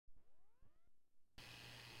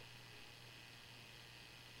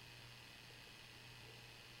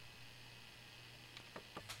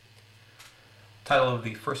Title of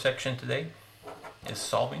the first section today is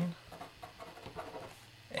Solving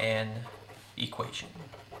an Equation.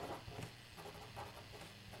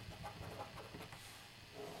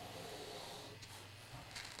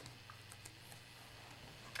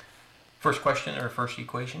 First question, or first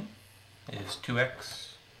equation, is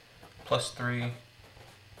 2x plus 3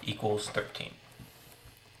 equals 13.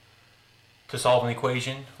 To solve an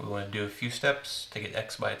equation, we want to do a few steps to get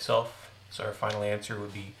x by itself, so our final answer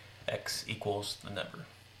would be x equals the number.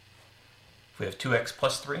 If we have 2x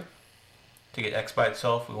plus 3, to get x by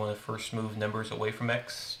itself, we want to first move numbers away from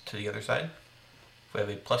x to the other side. If we have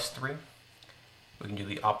a plus 3, we can do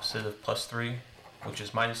the opposite of plus 3, which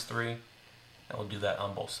is minus 3, and we'll do that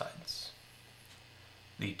on both sides.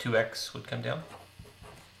 The 2x would come down.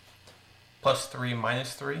 Plus 3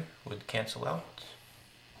 minus 3 would cancel out,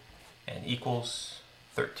 and equals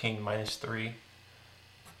 13 minus 3,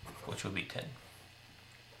 which would be 10.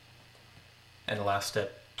 And the last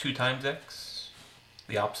step, 2 times x,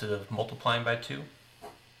 the opposite of multiplying by 2,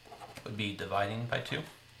 would be dividing by 2.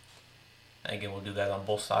 And again, we'll do that on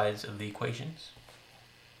both sides of the equations.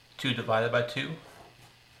 2 divided by 2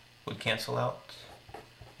 would cancel out,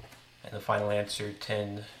 and the final answer,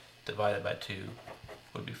 10 divided by 2,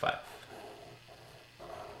 would be 5.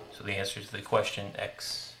 So the answer to the question,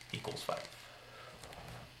 x equals 5.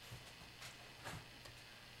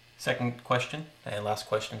 Second question, and last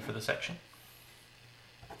question for the section.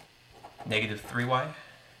 Negative 3y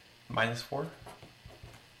minus 4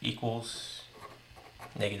 equals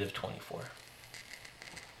negative 24.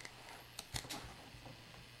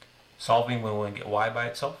 Solving when we want to get y by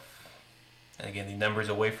itself. And again, the numbers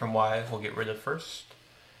away from y we'll get rid of first.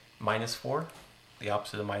 Minus 4, the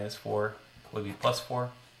opposite of minus 4 would be plus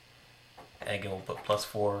 4. And again, we'll put plus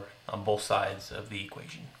 4 on both sides of the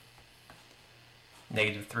equation.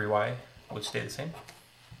 Negative 3y would stay the same.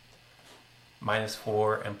 Minus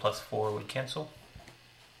 4 and plus 4 would cancel.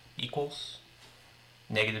 Equals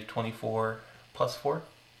negative 24 plus 4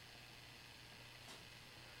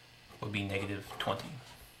 would be negative 20.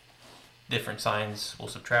 Different signs will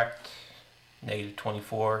subtract. Negative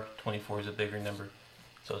 24, 24 is a bigger number,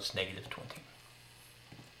 so it's negative 20.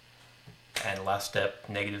 And last step,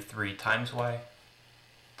 negative 3 times y.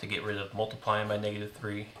 To get rid of multiplying by negative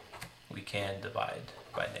 3, we can divide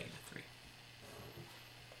by negative 3.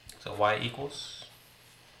 So y equals,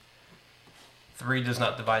 3 does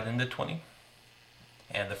not divide into 20,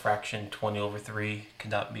 and the fraction 20 over 3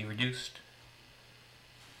 cannot be reduced.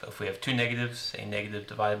 But if we have two negatives, a negative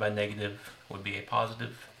divided by negative would be a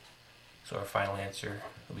positive. So our final answer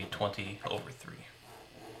will be 20 over 3.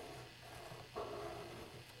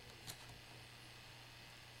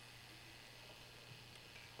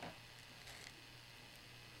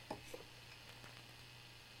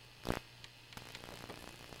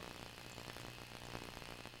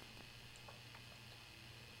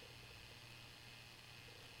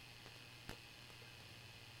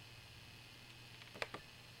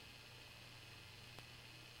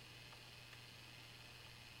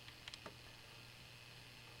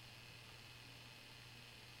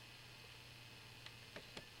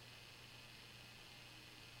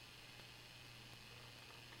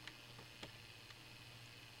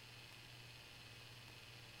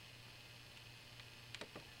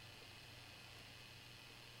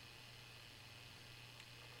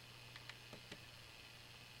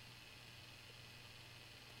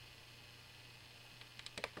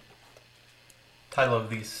 Title of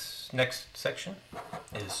this next section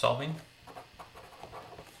is Solving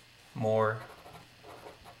More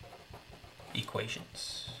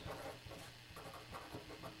Equations.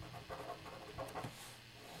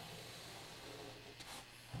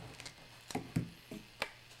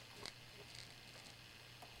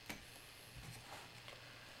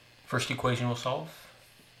 First equation we'll solve,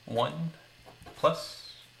 1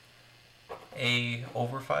 plus a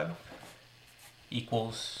over 5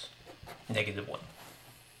 equals negative 1.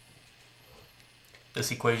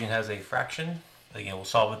 This equation has a fraction. Again, we'll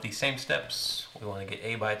solve with these same steps. We want to get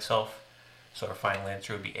a by itself, so our final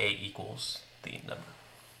answer would be a equals the number.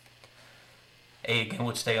 A again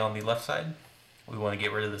would stay on the left side. We want to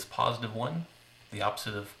get rid of this positive 1. The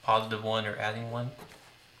opposite of positive 1 or adding 1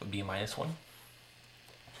 would be minus 1.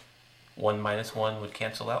 1 minus 1 would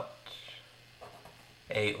cancel out.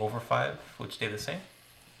 A over 5 would stay the same.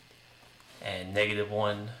 And negative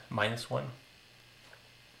 1 minus 1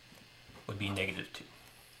 would be negative 2.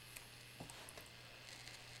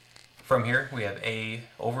 From here, we have a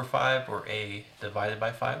over 5 or a divided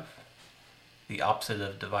by 5. The opposite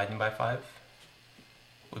of dividing by 5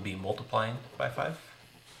 would be multiplying by 5.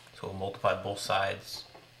 So we'll multiply both sides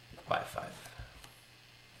by 5.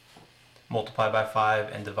 multiply by 5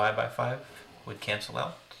 and divide by 5 would cancel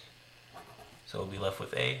out. So we'll be left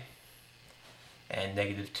with a, and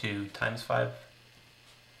negative 2 times 5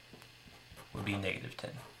 would be negative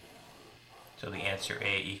 10. So the answer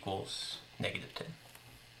A equals negative 10.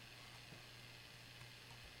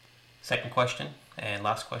 Second question and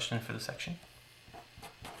last question for the section.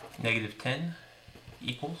 Negative 10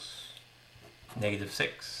 equals negative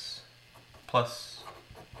 6 plus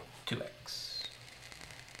 2x.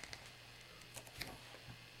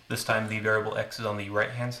 This time the variable x is on the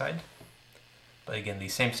right hand side. But again,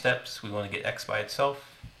 these same steps, we want to get x by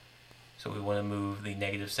itself. So we want to move the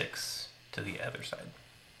negative 6 to the other side.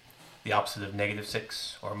 The opposite of negative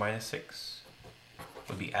 6 or minus 6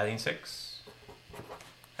 would be adding 6.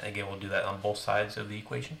 And again, we'll do that on both sides of the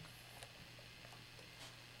equation.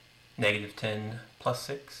 Negative 10 plus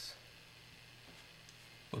 6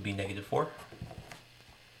 would be negative 4.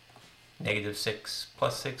 Negative 6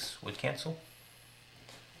 plus 6 would cancel.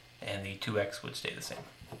 And the 2x would stay the same.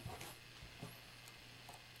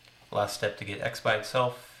 Last step to get x by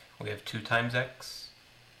itself, we have 2 times x.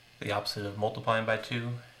 The opposite of multiplying by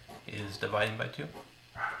 2 is dividing by 2.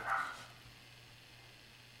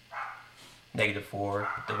 Negative 4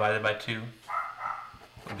 divided by 2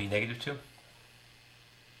 would be negative 2.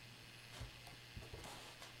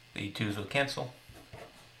 The 2's will cancel,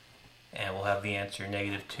 and we'll have the answer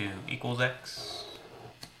negative 2 equals x.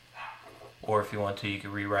 Or if you want to, you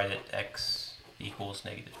could rewrite it x equals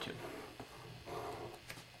negative 2.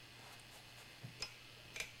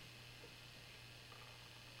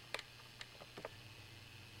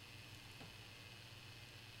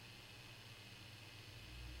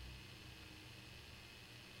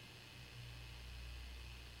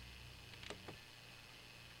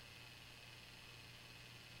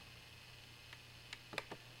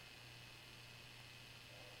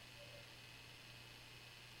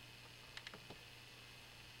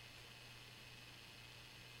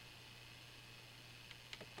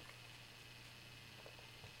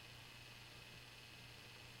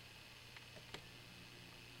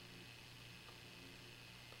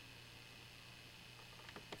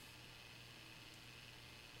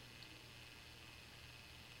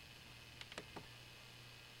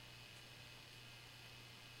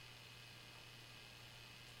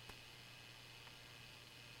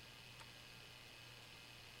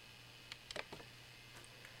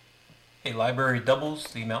 A library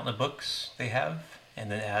doubles the amount of books they have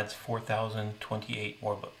and then adds 4,028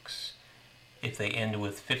 more books. If they end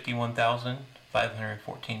with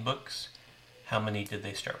 51,514 books, how many did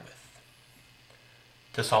they start with?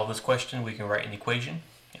 To solve this question, we can write an equation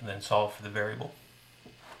and then solve for the variable.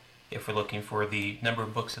 If we're looking for the number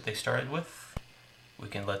of books that they started with, we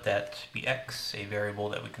can let that be x, a variable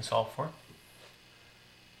that we can solve for.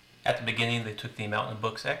 At the beginning, they took the amount of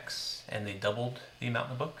books x and they doubled the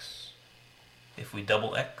amount of books. If we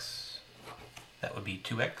double x, that would be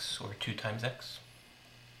 2x, or 2 times x.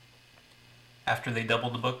 After they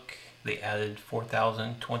doubled the book, they added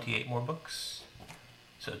 4,028 more books.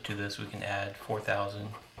 So to this we can add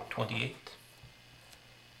 4,028.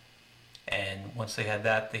 And once they had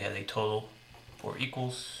that, they had a total, or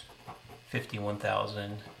equals,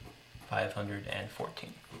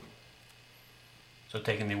 51,514. So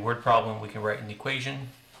taking the word problem, we can write an equation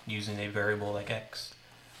using a variable like x.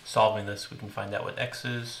 Solving this, we can find out what x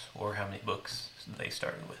is, or how many books they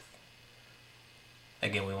started with.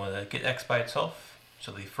 Again, we want to get x by itself,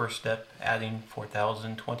 so the first step, adding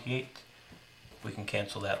 4,028, we can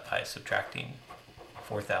cancel that by subtracting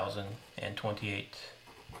 4,028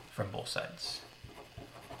 from both sides.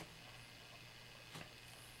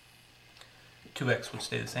 2x would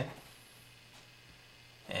stay the same,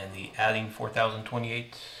 and the adding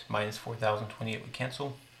 4,028 minus 4,028 would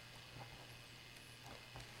cancel.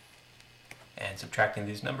 And subtracting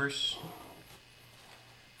these numbers,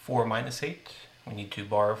 4 minus 8, we need to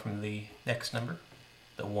borrow from the next number.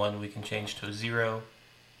 The 1 we can change to a 0,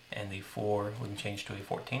 and the 4 we can change to a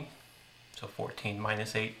 14. So 14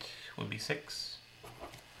 minus 8 would be 6.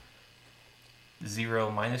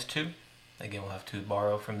 0 minus 2, again we'll have to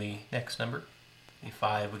borrow from the next number. The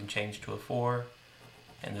 5 we can change to a 4,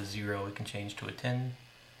 and the 0 we can change to a 10.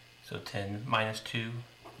 So 10 minus 2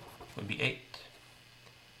 would be 8.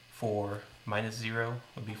 4 minus 0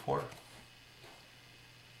 would be 4.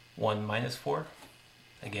 1 minus 4,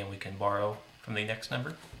 again we can borrow from the next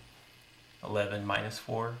number. 11 minus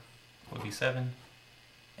 4 would be 7,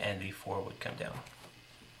 and the 4 would come down.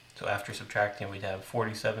 So after subtracting, we'd have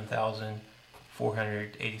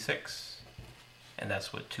 47,486, and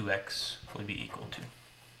that's what 2x would be equal to.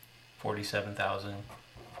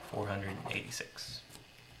 47,486.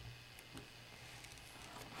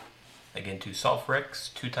 Again, to solve for x,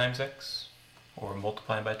 2 times x, or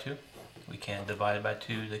multiplying by 2. We can divide by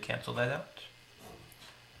 2 to cancel that out.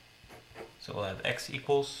 So we'll have x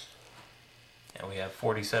equals, and we have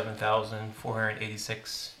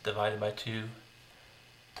 47,486 divided by 2.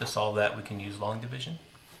 To solve that, we can use long division.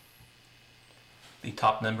 The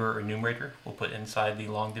top number or numerator we'll put inside the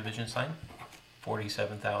long division sign,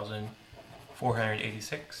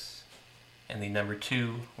 47,486, and the number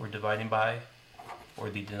 2 we're dividing by,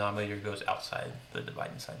 or the denominator, goes outside the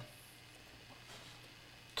dividing sign.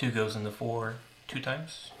 2 goes in the 4 2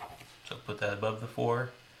 times, so put that above the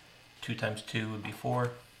 4. 2 times 2 would be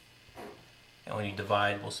 4, and when you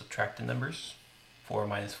divide, we'll subtract the numbers. 4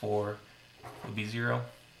 minus 4 would be 0,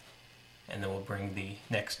 and then we'll bring the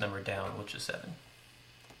next number down, which is 7.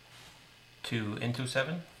 2 into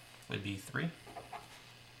 7 would be 3.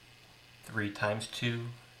 3 times 2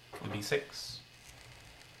 would be 6.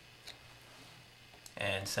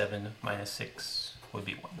 And 7 minus 6 would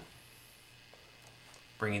be 1.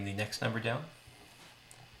 Bringing the next number down,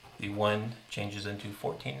 the 1 changes into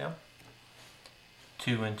 14 now.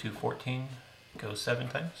 2 into 14 goes 7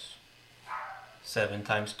 times. 7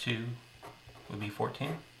 times 2 would be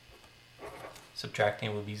 14.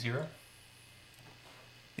 Subtracting would be 0.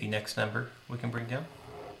 The next number we can bring down,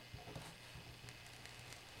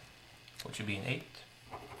 which would be an 8.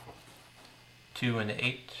 2 into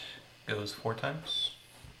 8 goes 4 times.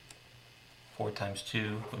 4 times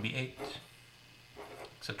 2 would be 8.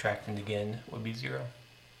 Subtracting again would be 0.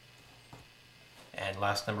 And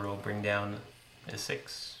last number we'll bring down is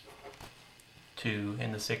 6. 2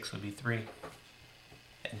 into 6 would be 3.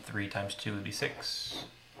 And 3 times 2 would be 6.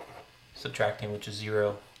 Subtracting, which is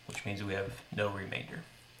 0, which means we have no remainder.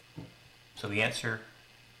 So the answer,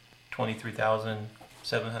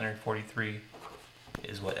 23,743,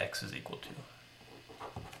 is what x is equal to.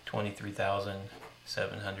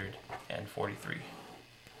 23,743.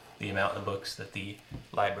 The amount of books that the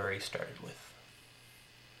library started with.